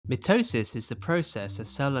Mitosis is the process a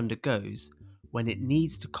cell undergoes when it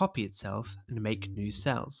needs to copy itself and make new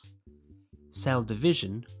cells. Cell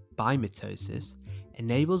division, by mitosis,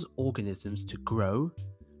 enables organisms to grow,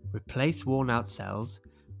 replace worn-out cells,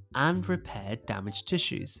 and repair damaged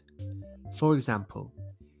tissues. For example,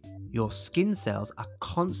 your skin cells are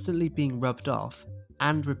constantly being rubbed off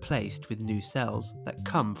and replaced with new cells that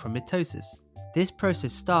come from mitosis. This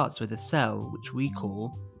process starts with a cell which we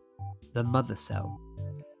call the mother cell.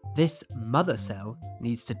 This mother cell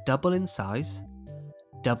needs to double in size,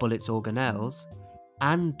 double its organelles,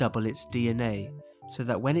 and double its DNA, so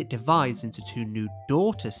that when it divides into two new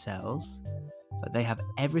daughter cells, that they have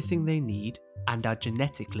everything they need and are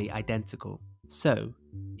genetically identical. So,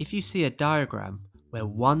 if you see a diagram where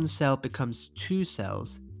one cell becomes two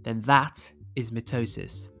cells, then that is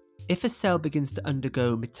mitosis. If a cell begins to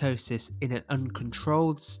undergo mitosis in an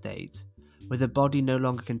uncontrolled state, where the body no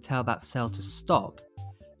longer can tell that cell to stop,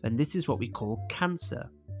 then this is what we call cancer.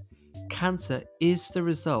 Cancer is the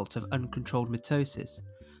result of uncontrolled mitosis,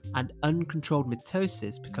 and uncontrolled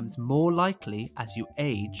mitosis becomes more likely as you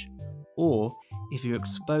age or if you're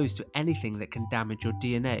exposed to anything that can damage your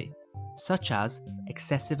DNA, such as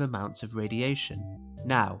excessive amounts of radiation.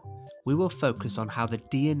 Now, we will focus on how the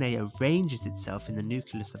DNA arranges itself in the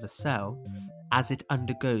nucleus of a cell as it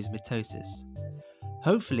undergoes mitosis.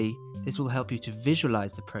 Hopefully, this will help you to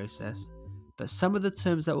visualize the process, but some of the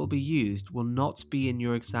terms that will be used will not be in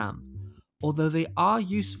your exam, although they are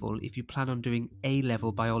useful if you plan on doing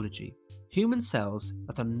A-level biology. Human cells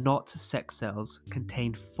that are not sex cells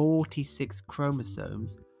contain 46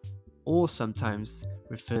 chromosomes, or sometimes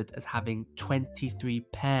referred as having 23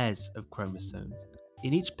 pairs of chromosomes.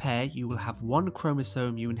 In each pair, you will have one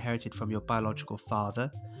chromosome you inherited from your biological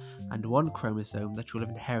father, and one chromosome that you will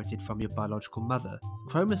have inherited from your biological mother.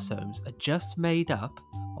 Chromosomes are just made up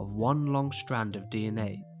of one long strand of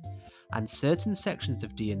DNA, and certain sections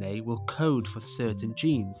of DNA will code for certain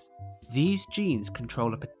genes. These genes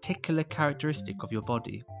control a particular characteristic of your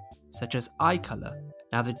body, such as eye colour.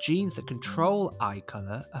 Now, the genes that control eye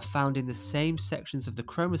colour are found in the same sections of the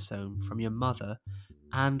chromosome from your mother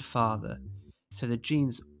and father, so the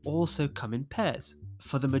genes also come in pairs.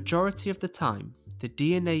 For the majority of the time, the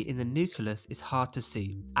DNA in the nucleus is hard to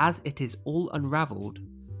see, as it is all unravelled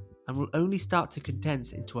and will only start to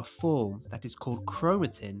condense into a form that is called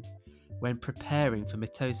chromatin when preparing for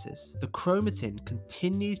mitosis. The chromatin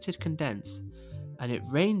continues to condense and it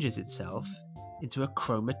ranges itself into a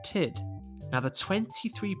chromatid. Now, the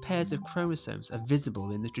 23 pairs of chromosomes are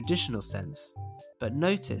visible in the traditional sense, but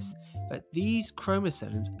notice that these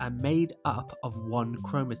chromosomes are made up of one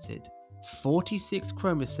chromatid. 46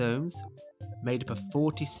 chromosomes made up of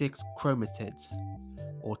 46 chromatids,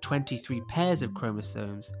 or 23 pairs of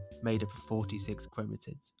chromosomes made up of 46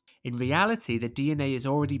 chromatids. In reality, the DNA is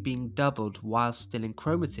already being doubled while still in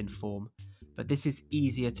chromatin form, but this is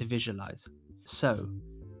easier to visualize. So,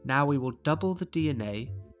 now we will double the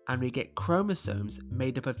DNA and we get chromosomes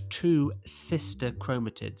made up of two sister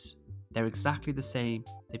chromatids. They're exactly the same,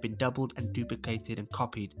 they've been doubled and duplicated and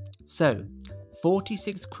copied. So,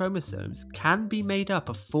 46 chromosomes can be made up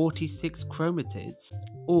of 46 chromatids,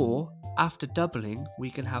 or after doubling, we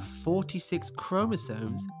can have 46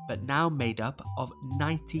 chromosomes, but now made up of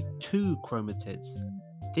 92 chromatids.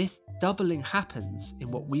 This doubling happens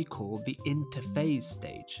in what we call the interphase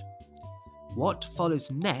stage. What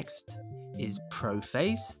follows next is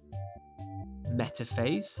prophase,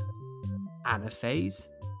 metaphase, anaphase,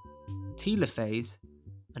 telophase,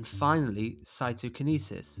 and finally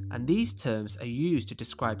cytokinesis. And these terms are used to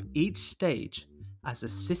describe each stage as the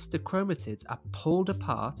sister chromatids are pulled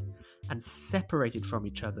apart and separated from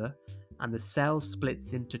each other, and the cell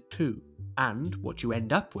splits into two. And what you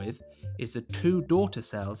end up with is the two daughter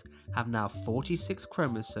cells have now 46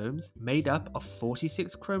 chromosomes made up of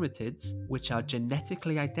 46 chromatids, which are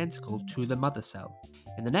genetically identical to the mother cell.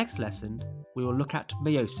 In the next lesson, we will look at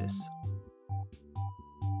meiosis.